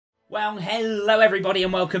Well, hello everybody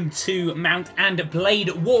and welcome to Mount and Blade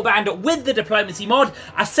Warband with the Diplomacy mod.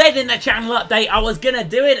 I said in the channel update I was going to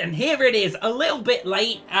do it, and here it is, a little bit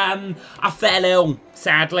late. I fell ill,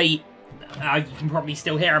 sadly. You can probably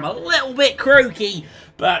still hear I'm a little bit croaky,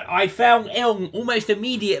 but I fell ill almost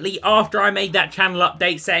immediately after I made that channel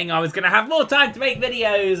update saying I was going to have more time to make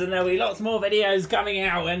videos and there'll be lots more videos coming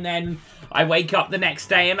out, and then I wake up the next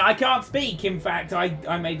day and I can't speak. In fact,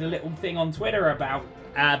 I made a little thing on Twitter about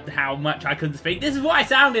how much I couldn't speak. This is what I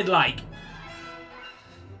sounded like.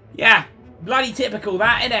 Yeah, bloody typical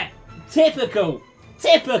that, innit? Typical.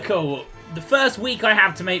 Typical. The first week I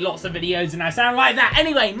have to make lots of videos and I sound like that.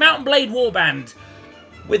 Anyway, Mount and Blade Warband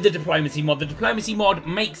with the Diplomacy mod. The Diplomacy mod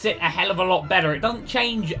makes it a hell of a lot better. It doesn't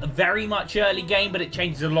change very much early game, but it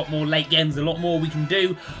changes a lot more late games, a lot more we can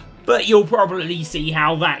do. But you'll probably see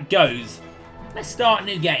how that goes. Let's start a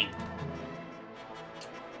new game.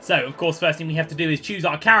 So, of course, first thing we have to do is choose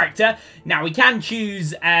our character. Now, we can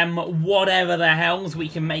choose whatever the hells. We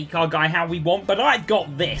can make our guy how we want, but I've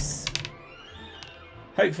got this.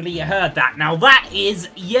 Hopefully you heard that. Now, that is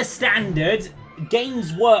your standard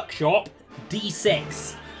Games Workshop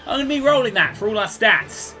D6. I'm going to be rolling that for all our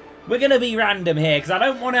stats. We're going to be random here, because I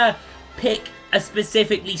don't want to pick a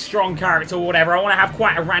specifically strong character or whatever. I want to have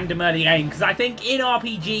quite a random early game, because I think in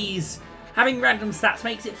RPGs, having random stats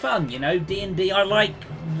makes it fun, you know. D&D, I like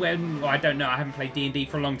when... Well, I don't know, I haven't played D&D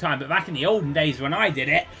for a long time, but back in the olden days when I did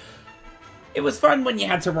it, it was fun when you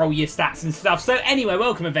had to roll your stats and stuff. So anyway,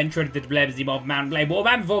 welcome adventurer to the Diplomacy mod Mount and Blade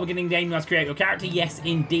Warband. Before beginning the game, you must create your character. Yes,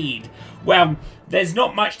 indeed. Well, there's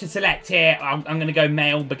not much to select here. I'm going to go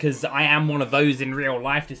male because I am one of those in real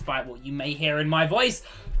life, despite what you may hear in my voice.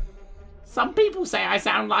 Some people say I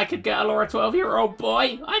sound like a girl or a 12-year-old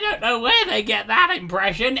boy. I don't know where they get that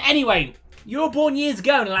impression. Anyway, you were born years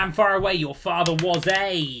ago in a land far away. Your father was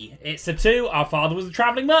a... It's a 2. Our father was a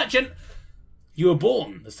travelling merchant. You were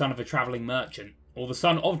born the son of a travelling merchant. Or the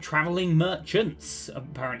son of travelling merchants.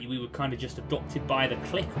 Apparently we were kind of just adopted by the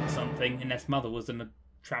clique or something. Unless mother was a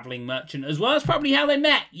travelling merchant as well. That's probably how they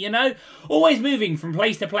met, you know? Always moving from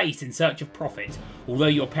place to place in search of profit. Although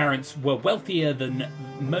your parents were wealthier than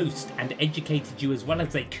most and educated you as well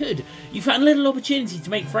as they could, you found little opportunity to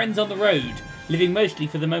make friends on the road, living mostly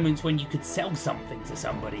for the moments when you could sell something to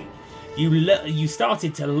somebody. You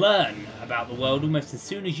started to learn about the world almost as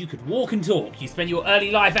soon as you could walk and talk. You spent your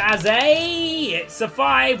early life as it's a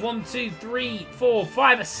 5, 1, 2, 3, 4,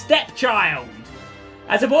 5, a stepchild.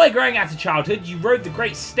 As a boy growing out of childhood, you rode the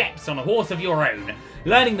great steppes on a horse of your own,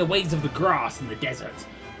 learning the ways of the grass and the desert.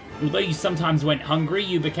 Although you sometimes went hungry,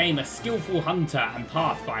 you became a skillful hunter and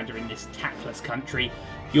pathfinder in this tactless country.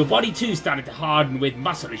 Your body too started to harden with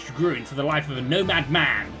muscle as you grew into the life of a nomad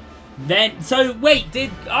man. So wait,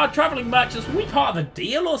 did our travelling merchants, were we part of a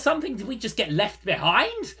deal or something? Did we just get left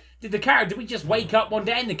behind? Did we just wake up one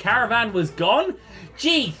day and the caravan was gone?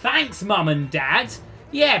 Gee, thanks, Mum and Dad.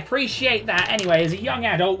 Yeah, appreciate that. Anyway, as a young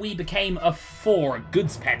adult, we became a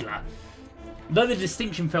goods peddler. Though the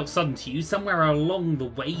distinction felt sudden to you, somewhere along the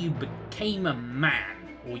way you became a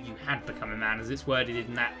man. Or you had become a man, as it's worded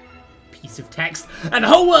in that piece of text. And the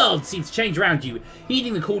whole world seemed to change around you.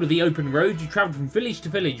 Heeding the call of the open road, you travelled from village to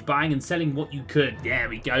village, buying and selling what you could. There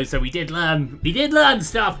we go. So we did learn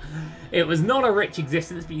stuff. It was not a rich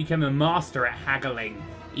existence, but you became a master at haggling.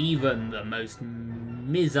 Even the most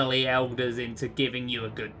miserly elders into giving you a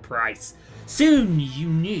good price. Soon you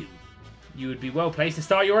knew you would be well placed to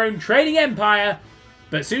start your own trading empire,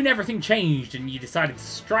 but soon everything changed and you decided to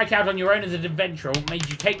strike out on your own as an adventurer. What made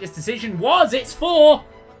you take this decision was it's 4.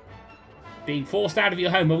 Being forced out of your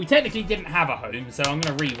home. Well, we technically didn't have a home, so I'm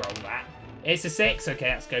going to re-roll that. It's a 6. Okay,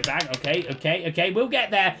 let's go back. Okay. We'll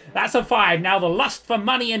get there. That's a 5. Now the lust for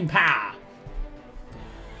money and power.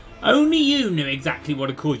 Only you knew exactly what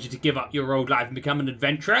had caused you to give up your old life and become an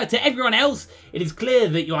adventurer. To everyone else, it is clear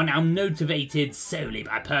that you are now motivated solely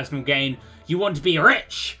by personal gain. You want to be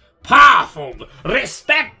rich, powerful,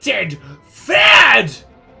 respected, feared.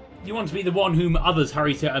 You want to be the one whom others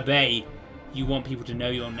hurry to obey. You want people to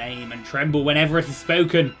know your name and tremble whenever it is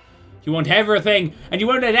spoken. You want everything, and you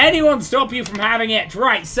won't let anyone stop you from having it.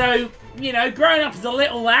 Right, so, you know, growing up as a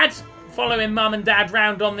little lad, following Mum and Dad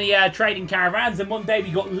round on the trading caravans, and one day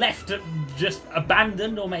we got left, just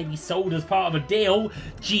abandoned, or maybe sold as part of a deal.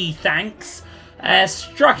 Gee, thanks.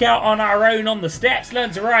 Struck out on our own on the steppes,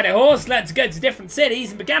 learned to ride a horse, learned to go to different cities,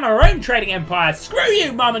 and began our own trading empire. Screw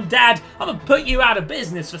you, Mum and Dad. I'm going to put you out of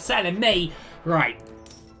business for selling me. Right.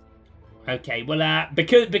 Okay, well,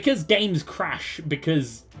 because games crash,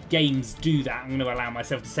 because games do that, I'm going to allow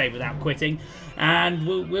myself to save without quitting, and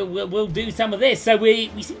we'll do some of this. So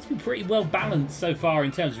we seem to be pretty well balanced so far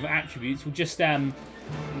in terms of attributes. We'll just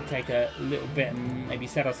We'll take a little bit and maybe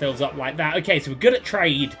set ourselves up like that. Okay, so we're good at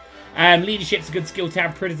trade. Leadership's a good skill to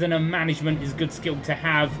have. Prisoner management is a good skill to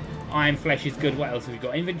have. Iron Flesh is good. What else have we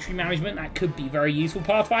got? Inventory management, that could be very useful.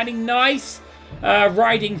 Pathfinding, nice.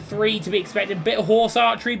 Riding 3 to be expected. Bit of horse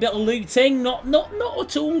archery, bit of looting. Not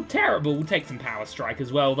at all terrible. We'll take some power strike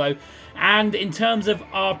as well, though. And in terms of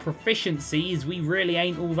our proficiencies, we really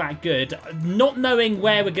ain't all that good. Not knowing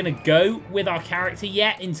where we're going to go with our character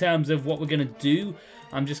yet in terms of what we're going to do,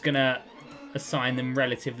 I'm just going to assign them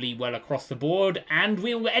relatively well across the board, and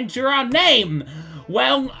we'll enter our name.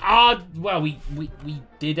 Well, we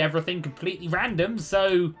did everything completely random,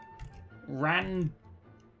 so Randomus,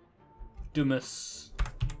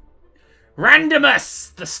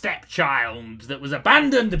 the stepchild that was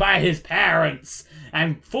abandoned by his parents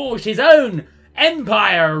and forged his own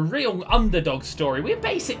empire, a real underdog story. We're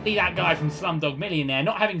basically that guy from Slumdog Millionaire,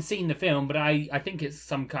 not having seen the film, but I think it's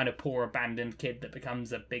some kind of poor abandoned kid that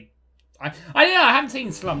becomes a big... I don't know, I haven't seen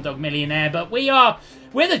Slumdog Millionaire, but we're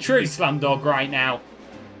the true Slumdog right now.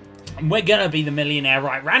 And we're gonna be the millionaire,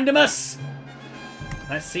 right? Randomus!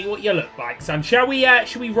 Let's see what you look like, son. Shall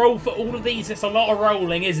we roll for all of these? It's a lot of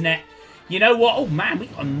rolling, isn't it? You know what? Oh man, we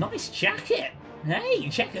got a nice jacket. Hey,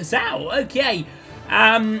 check us out. Okay.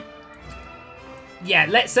 Yeah,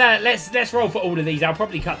 let's roll for all of these. I'll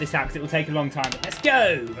probably cut this out because it will take a long time. But let's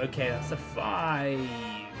go. Okay, that's a 5.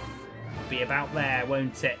 Be about there,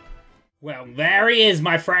 won't it? Well, there he is,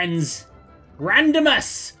 my friends.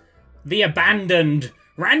 Randomus, the abandoned.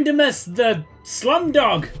 Randomus, the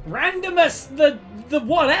slumdog. Randomus, the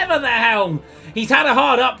whatever the hell. He's had a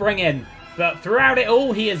hard upbringing, but throughout it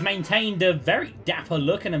all, he has maintained a very dapper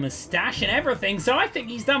look and a moustache and everything, so I think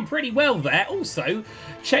he's done pretty well there. Also,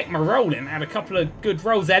 check my rolling. Had a couple of good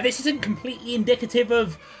rolls there. This isn't completely indicative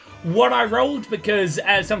of what I rolled, because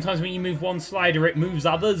sometimes when you move one slider, it moves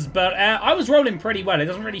others, but I was rolling pretty well. It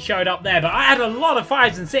doesn't really show it up there, but I had a lot of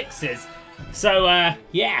 5s and 6s. So,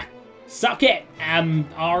 yeah, suck it,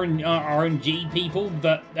 RNG people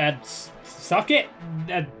that suck it.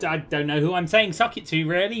 I don't know who I'm saying suck it to,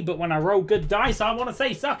 really, but when I roll good dice, I want to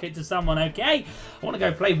say suck it to someone, okay? I want to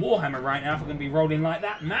go play Warhammer right now if I'm going to be rolling like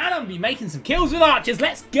that. Man, I'm going to be making some kills with archers.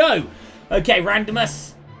 Let's go. Okay,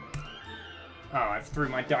 Randomus. Oh, I've threw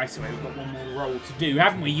my dice away. We've got one more roll to do,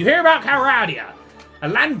 haven't we? You hear about Calradia? A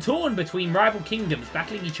land torn between rival kingdoms,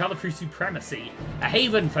 battling each other through supremacy. A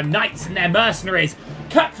haven for knights and their mercenaries,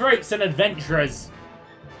 cutthroats and adventurers.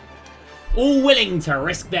 All willing to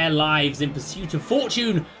risk their lives in pursuit of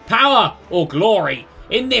fortune, power, or glory.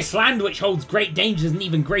 In this land, which holds great dangers and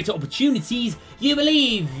even greater opportunities, you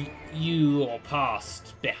believe your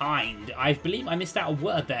past behind. I believe I missed out a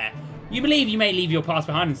word there. You believe you may leave your past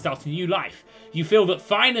behind and start a new life. You feel that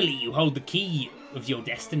finally you hold the key of your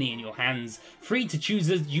destiny in your hands, free to choose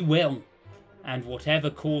as you will. And whatever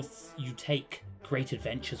course you take, great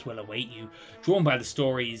adventures will await you. Drawn by the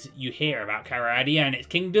stories you hear about Calradia and its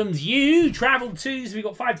kingdoms, you travel to, so we've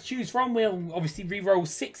got 5 to choose from. We'll obviously re-roll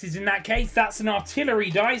 6s in that case. That's an artillery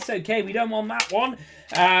dice. Okay, we don't want that one.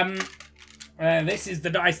 This is the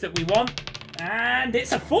dice that we want. And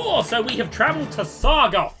it's a 4, so we have travelled to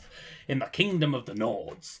Sargoth in the Kingdom of the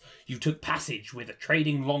Nords. You took passage with a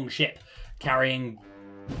trading longship carrying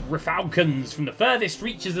falcons from the furthest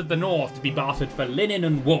reaches of the north to be bartered for linen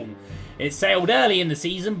and wool. It sailed early in the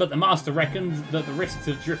season, but the master reckoned that the risks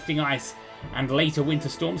of drifting ice and later winter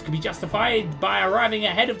storms could be justified by arriving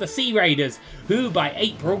ahead of the Sea Raiders, who by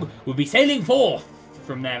April would be sailing forth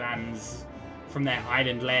from their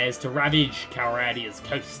island lairs to ravage Calradia's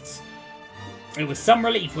coasts. It was some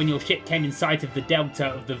relief when your ship came in sight of the delta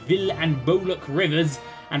of the Vil and Boluk rivers,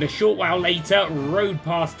 and a short while later rode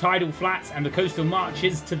past tidal flats and the coastal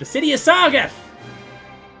marches to the city of Sargoth,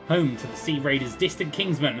 home to the Sea Raiders' distant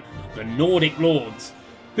kingsmen, the Nordic Lords,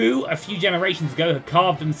 who a few generations ago had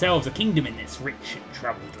carved themselves a kingdom in this rich and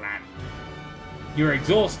troubled land. You're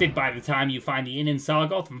exhausted by the time you find the inn in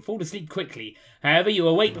Sargoth and fall asleep quickly. However, you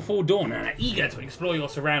awake before dawn and are eager to explore your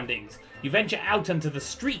surroundings. You venture out onto the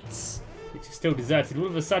streets, which is still deserted. All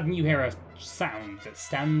of a sudden you hear a sound that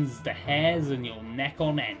stands the hairs on your neck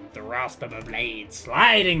on end, the rasp of a blade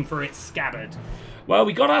sliding through its scabbard. Well,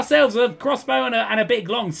 we got ourselves a crossbow and a big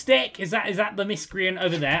long stick. Is that the miscreant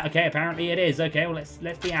over there? Okay, apparently it is. Okay, well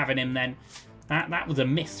let's be having him then. That was a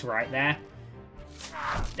miss right there.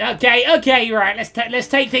 Okay, right. Let's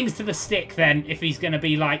take things to the stick then, if he's gonna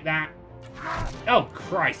be like that. Oh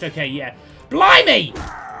Christ. Okay, yeah. Blimey!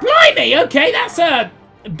 Blimey! Okay, that's a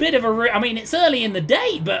bit of a... I mean, it's early in the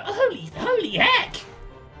day, but holy heck!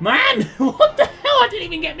 Man, what the hell? I didn't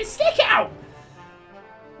even get my stick out!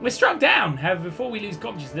 We're struck down. However, before we lose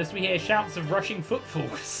consciousness, we hear shouts of rushing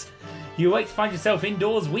footfalls. You wait to find yourself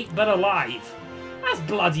indoors, weak but alive. That's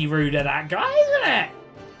bloody rude of that guy, isn't it?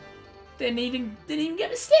 Didn't even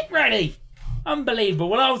get the stick ready. Unbelievable.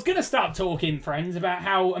 Well, I was going to start talking, friends, about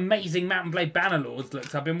how amazing Mount and Blade Bannerlords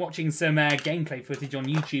looks. I've been watching some gameplay footage on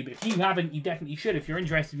YouTube. If you haven't, you definitely should if you're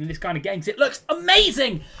interested in this kind of game, because it looks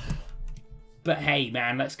amazing. But hey,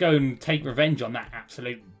 man, let's go and take revenge on that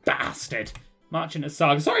absolute bastard. Merchant of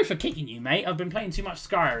Saga. Sorry for kicking you, mate. I've been playing too much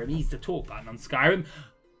Skyrim. He's the talk button on Skyrim.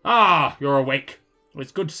 Ah, you're awake. Well,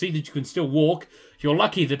 it's good to see that you can still walk. You're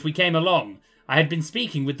lucky that we came along. I had been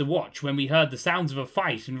speaking with the watch when we heard the sounds of a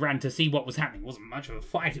fight and ran to see what was happening. It wasn't much of a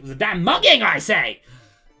fight, it was a damn mugging, I say!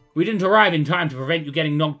 We didn't arrive in time to prevent you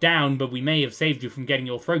getting knocked down, but we may have saved you from getting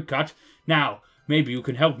your throat cut. Now, maybe you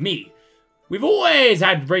can help me. We've always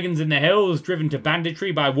had brigands in the hills, driven to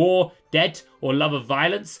banditry by war, debt, or love of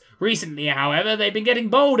violence. Recently, however, they've been getting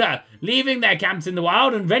bolder, leaving their camps in the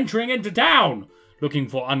wild and venturing into town, looking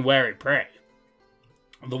for unwary prey.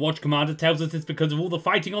 The Watch Commander tells us it's because of all the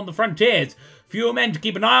fighting on the frontiers. Fewer men to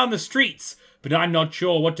keep an eye on the streets. But I'm not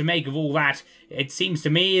sure what to make of all that. It seems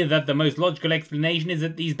to me that the most logical explanation is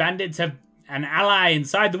that these bandits have an ally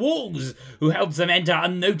inside the walls who helps them enter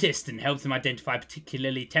unnoticed and helps them identify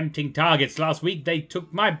particularly tempting targets. Last week they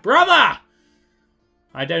took my brother!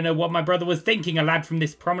 I don't know what my brother was thinking, a lad from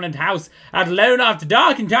this prominent house, out alone after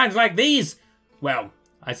dark in times like these. Well,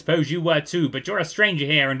 I suppose you were too, but you're a stranger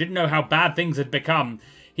here and didn't know how bad things had become.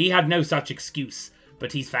 He had no such excuse,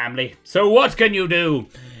 but he's family. So what can you do?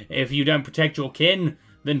 If you don't protect your kin,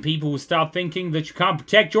 then people will start thinking that you can't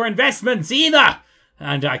protect your investments either.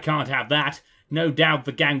 And I can't have that. No doubt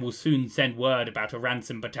the gang will soon send word about a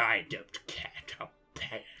ransom, but I don't care to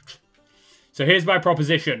pay it. So here's my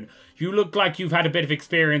proposition. You look like you've had a bit of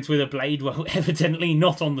experience with a blade. Well, evidently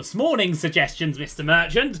not on this morning's suggestions, Mr.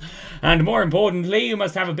 Merchant. And more importantly, you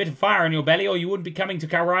must have a bit of fire in your belly or you wouldn't be coming to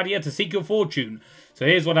Calradia to seek your fortune. So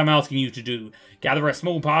here's what I'm asking you to do. Gather a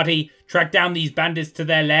small party, track down these bandits to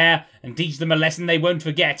their lair, and teach them a lesson they won't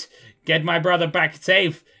forget. Get my brother back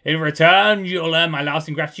safe. In return, you'll earn my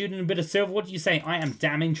lasting gratitude and a bit of silver. What do you say? I am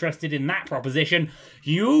damn interested in that proposition.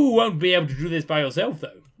 You won't be able to do this by yourself,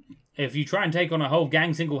 though. If you try and take on a whole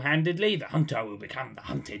gang single-handedly, the hunter will become the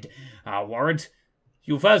hunted. Warrant.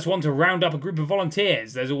 You'll first want to round up a group of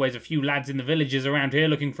volunteers. There's always a few lads in the villages around here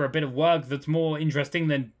looking for a bit of work that's more interesting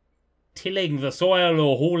than tilling the soil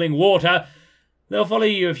or hauling water. They'll follow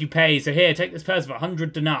you if you pay, so here, take this purse of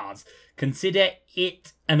 100 dinars. Consider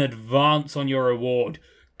it an advance on your reward.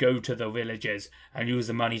 Go to the villages and use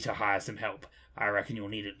the money to hire some help. I reckon you'll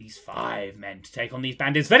need at least 5 men to take on these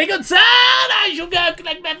bandits. Very good, sir! I shall go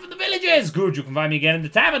collect men from the villages. Good, you can find me again in the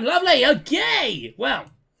tavern. Lovely, okay. Well,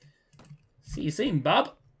 see you soon,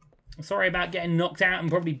 bub. Sorry about getting knocked out and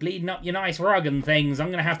probably bleeding up your nice rug and things. I'm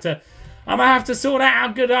gonna have to sort out how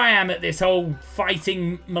good I am at this whole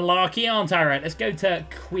fighting malarkey, aren't I? Right, let's go to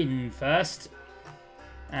Quinn first.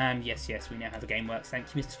 And yes, we know how the game works.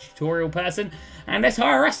 Thank you, Mr. Tutorial Person. And let's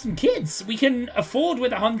hire us some kids. We can afford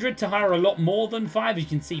with 100 to hire a lot more than 5. You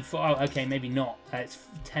can see, oh, okay, maybe not. It's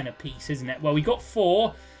 10 apiece, isn't it? Well, we got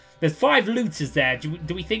 4. There's 5 looters there.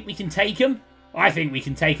 Do we think we can take them? I think we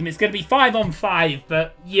can take them. It's going to be 5 on 5,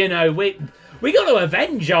 but, you know, we got to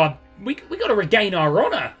avenge our... We got to regain our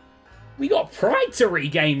honour. We got pride to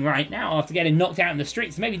regain right now after getting knocked out in the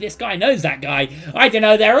streets. Maybe this guy knows that guy. I don't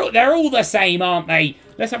know. They're all the same, aren't they?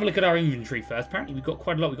 Let's have a look at our inventory first. Apparently, we've got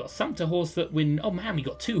quite a lot. We've got Sumpter horse that win. Oh, man, we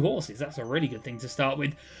got 2 horses. That's a really good thing to start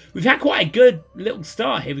with. We've had quite a good little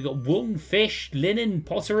start here. We've got wool, fish, linen,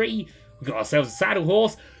 pottery. We've got ourselves a saddle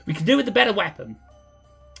horse. We can do with a better weapon.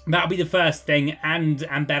 That'll be the first thing, and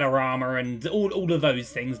better armour and all of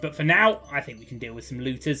those things. But for now, I think we can deal with some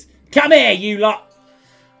looters. Come here, you lot!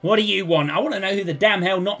 What do you want? I want to know who the damn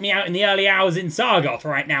hell knocked me out in the early hours in Sargoth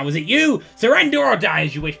right now. Was it you? Surrender or die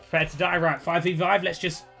as you wish. Prepare to die. Right, 5v5. Let's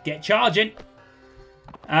just get charging.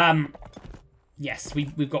 Yes,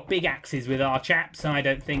 we've got big axes with our chaps. I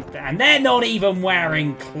don't think that... And they're not even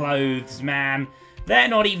wearing clothes, man. They're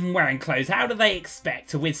not even wearing clothes. How do they expect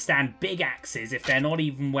to withstand big axes if they're not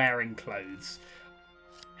even wearing clothes?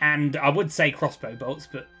 And I would say crossbow bolts,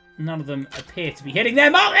 but... none of them appear to be hitting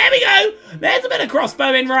their mark. There we go. There's a bit of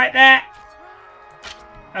crossbowing right there.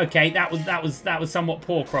 Okay, that was somewhat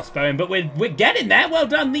poor crossbowing, but we're getting there. Well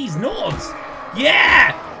done, these Nords.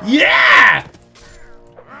 Yeah.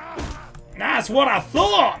 That's what I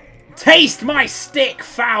thought. Taste my stick,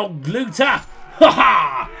 foul looter. Ha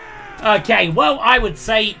ha. Okay, well, I would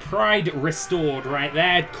say pride restored right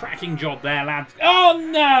there. Cracking job there, lads. Oh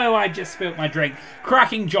no, I just spilt my drink.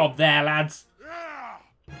 Cracking job there, lads.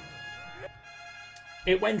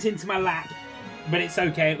 It went into my lap. But it's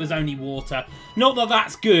okay, it was only water. Not that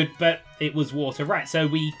that's good, but it was water. Right, so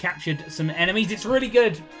we captured some enemies. It's really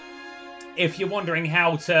good if you're wondering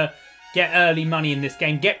how to get early money in this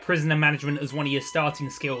game. Get prisoner management as one of your starting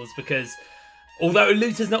skills, because although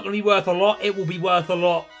loot is not going to be worth a lot, it will be worth a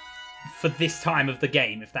lot for this time of the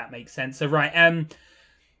game, if that makes sense. So, right,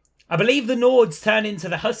 I believe the Nords turn into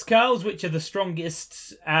the Huskarls, which are the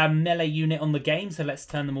strongest melee unit on the game. So let's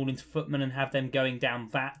turn them all into footmen and have them going down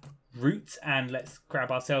that route. And let's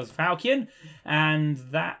grab ourselves a Falcon. And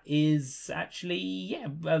that is actually, yeah,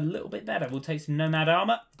 a little bit better. We'll take some Nomad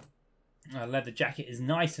armor. Leather jacket is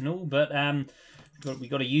nice and all, but we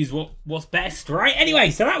got to use what's best, right?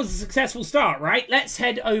 Anyway, so that was a successful start, right? Let's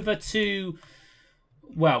head over to,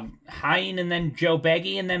 well, Hein and then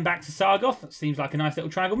Jelbegi and then back to Sargoth. That seems like a nice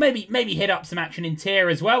little triangle. Maybe hit up some action in Tyr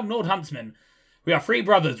as well. Nord Huntsman. We are 3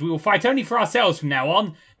 brothers. We will fight only for ourselves from now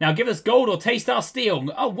on. Now give us gold or taste our steel.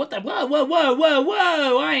 Oh, what the? Whoa, whoa, whoa, whoa,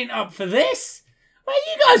 whoa. I ain't up for this. Where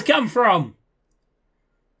you guys come from?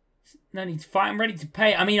 No need to fight. I'm ready to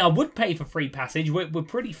pay. I mean, I would pay for free passage. We're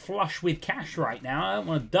pretty flush with cash right now. I don't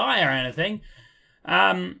want to die or anything.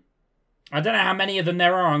 I don't know how many of them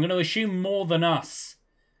there are. I'm going to assume more than us.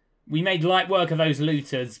 We made light work of those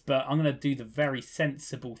looters, but I'm going to do the very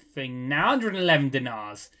sensible thing now. 111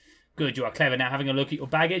 dinars. Good, you are clever. Now, having a look at your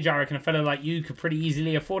baggage, I reckon a fellow like you could pretty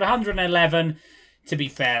easily afford 111. To be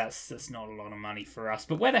fair, that's not a lot of money for us.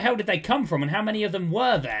 But where the hell did they come from, and how many of them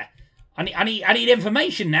were there? I need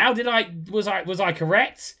information now. Was I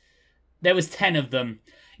correct? There was 10 of them.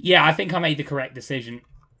 Yeah, I think I made the correct decision.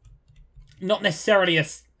 Not necessarily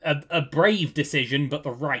a brave decision, but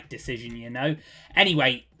the right decision, you know.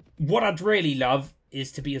 Anyway, what I'd really love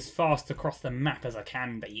is to be as fast across the map as I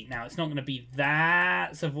can be. Now, it's not going to be that.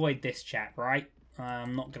 Let's avoid this chat, right?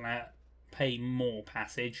 I'm not going to pay more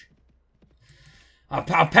passage.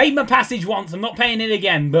 I've paid my passage once. I'm not paying it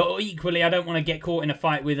again. But equally, I don't want to get caught in a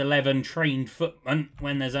fight with 11 trained footmen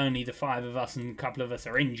when there's only the 5 of us and a couple of us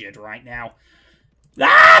are injured right now.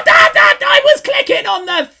 I was clicking on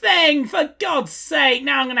the thing! For God's sake!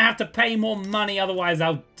 Now I'm going to have to pay more money, otherwise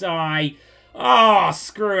I'll die. Oh,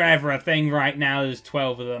 screw everything right now. There's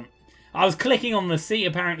 12 of them. I was clicking on the C.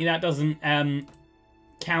 Apparently that doesn't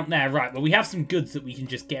count there. Right, well, we have some goods that we can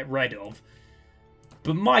just get rid of.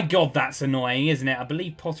 But my God, that's annoying, isn't it? I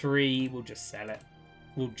believe pottery. We'll just sell it.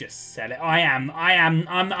 We'll just sell it. I'm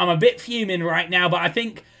a bit fuming right now, but I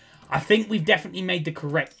think we've definitely made the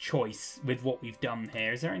correct choice with what we've done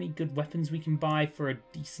here. Is there any good weapons we can buy for a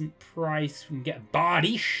decent price? We can get a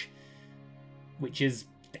Bardish, which is,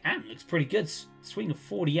 damn, looks pretty good. Swing of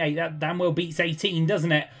 48. That damn well beats 18,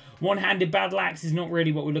 doesn't it? One-handed battle axe is not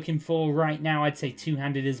really what we're looking for right now. I'd say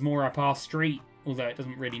two-handed is more up our street, although it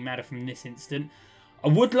doesn't really matter from this instant. I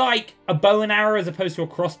would like a bow and arrow as opposed to a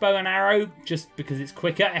crossbow and arrow, just because it's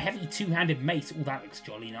quicker. A heavy two-handed mace. Oh, that looks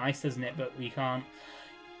jolly nice, doesn't it? But we can't...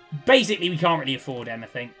 Basically, we can't really afford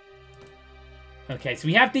anything. Okay, so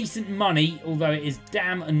we have decent money, although it is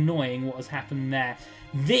damn annoying what has happened there.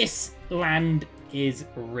 This land is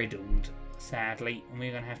riddled, sadly. And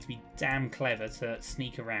we're going to have to be damn clever to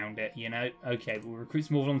sneak around it, you know? Okay, we'll recruit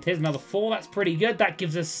some more volunteers. Another 4, that's pretty good. That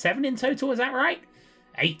gives us 7 in total, is that right?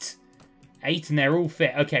 8. 8, and they're all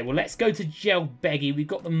fit. Okay, well, let's go to Jelbegi. We've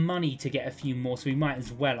got the money to get a few more, so we might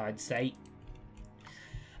as well, I'd say.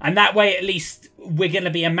 And that way, at least, we're going to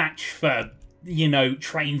be a match for, you know,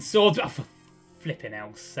 trained swords. Oh, for flipping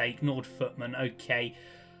hell's sake. Nord footman, okay.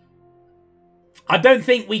 I don't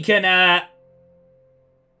think we can, I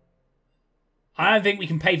don't think we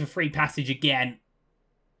can pay for free passage again.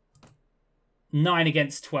 9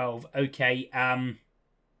 against 12, okay.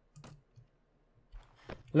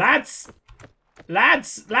 Lads,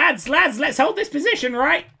 let's hold this position,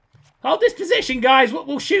 right? Hold this position, guys.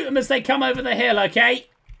 We'll shoot them as they come over the hill, okay?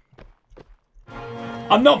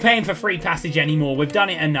 I'm not paying for free passage anymore. We've done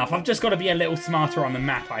it enough. I've just got to be a little smarter on the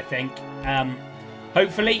map, I think.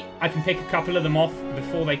 Hopefully, I can pick a couple of them off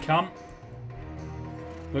before they come.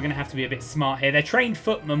 We're going to have to be a bit smart here. They're trained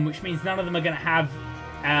footmen, which means none of them are going to have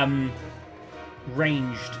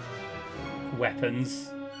ranged weapons,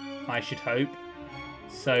 I should hope.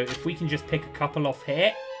 So if we can just pick a couple off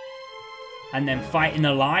here and then fight in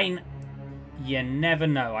a line, you never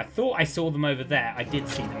know. I thought I saw them over there. I did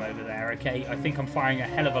see them over there, okay? I think I'm firing a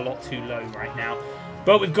hell of a lot too low right now.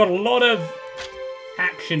 But we've got a lot of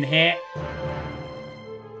action here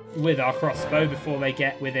with our crossbow before they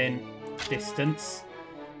get within distance.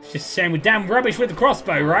 It's just a shame we're damn rubbish with the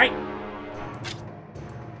crossbow, right?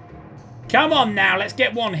 Come on now, let's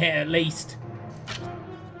get one hit at least.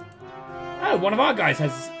 Oh, one of our guys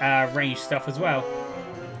has ranged stuff as well.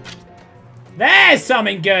 There's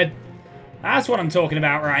something good. That's what I'm talking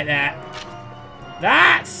about right there.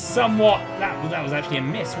 That's somewhat... That was actually a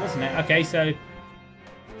miss, wasn't it? Okay, so...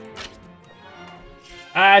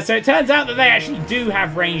 so it turns out that they actually do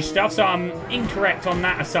have ranged stuff, so I'm incorrect on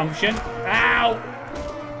that assumption. Ow!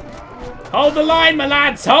 Hold the line, my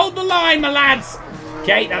lads! Hold the line, my lads!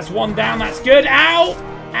 Okay, that's one down. That's good. Ow!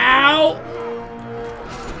 Ow!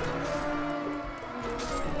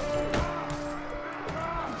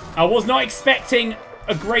 I was not expecting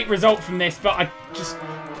a great result from this, but I just...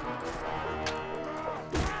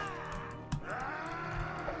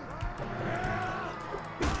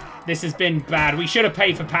 This has been bad. We should have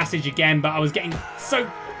paid for passage again, but I was getting so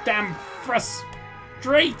damn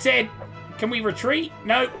frustrated. Can we retreat?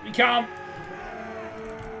 No, we can't.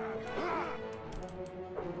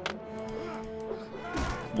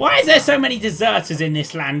 Why is there so many deserters in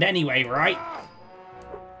this land anyway, right?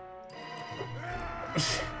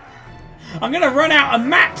 I'm going to run out of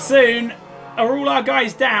map soon. Are all our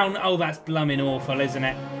guys down? Oh, that's blooming awful, isn't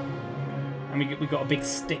it? And we've got a big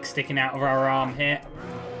stick sticking out of our arm here.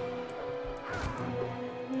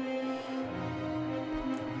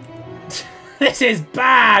 This is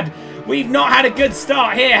bad. We've not had a good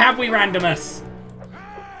start here, have we, Randomus?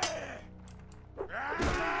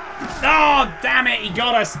 Oh, damn it. He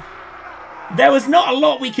got us. There was not a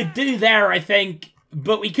lot we could do there, I think.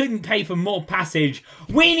 But we couldn't pay for more passage.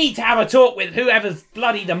 We need to have a talk with whoever's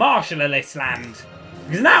bloody the marshal of this land.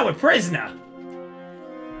 Because now we're prisoner.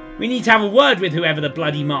 We need to have a word with whoever the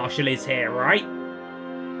bloody marshal is here, right?